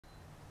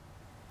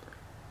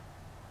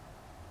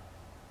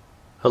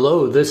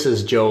Hello, this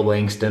is Joe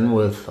Langston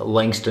with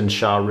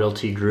Langston-Shaw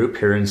Realty Group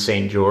here in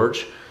St.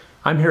 George.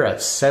 I'm here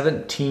at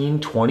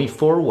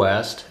 1724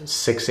 West,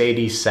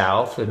 680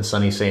 South in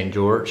sunny St.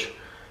 George.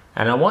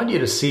 And I want you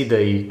to see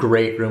the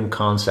great room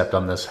concept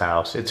on this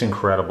house. It's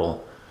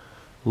incredible.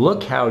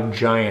 Look how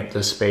giant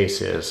this space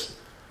is.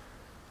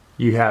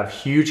 You have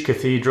huge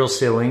cathedral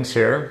ceilings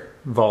here,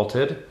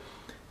 vaulted.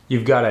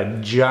 You've got a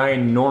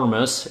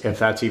ginormous, if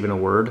that's even a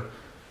word,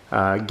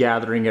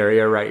 gathering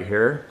area right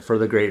here for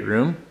the great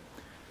room.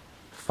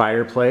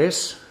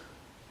 Fireplace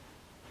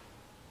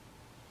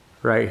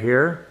right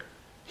here.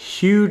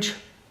 Huge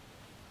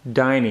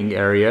dining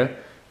area.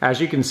 As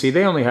you can see,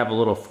 they only have a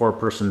little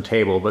 4-person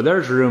table, but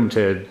there's room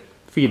to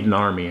feed an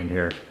army in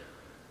here.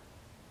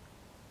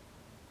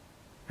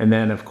 And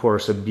then, of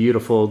course, a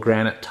beautiful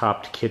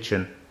granite-topped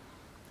kitchen,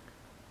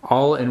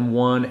 all in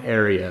one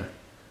area.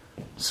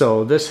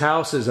 So this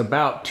house is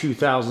about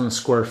 2,000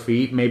 square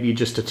feet, maybe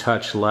just a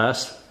touch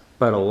less,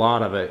 but a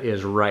lot of it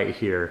is right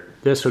here.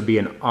 This would be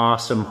an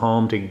awesome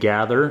home to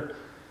gather,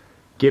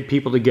 get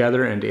people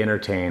together, and to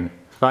entertain.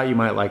 Thought you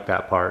might like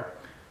that part.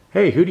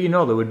 Hey, who do you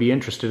know that would be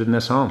interested in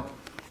this home?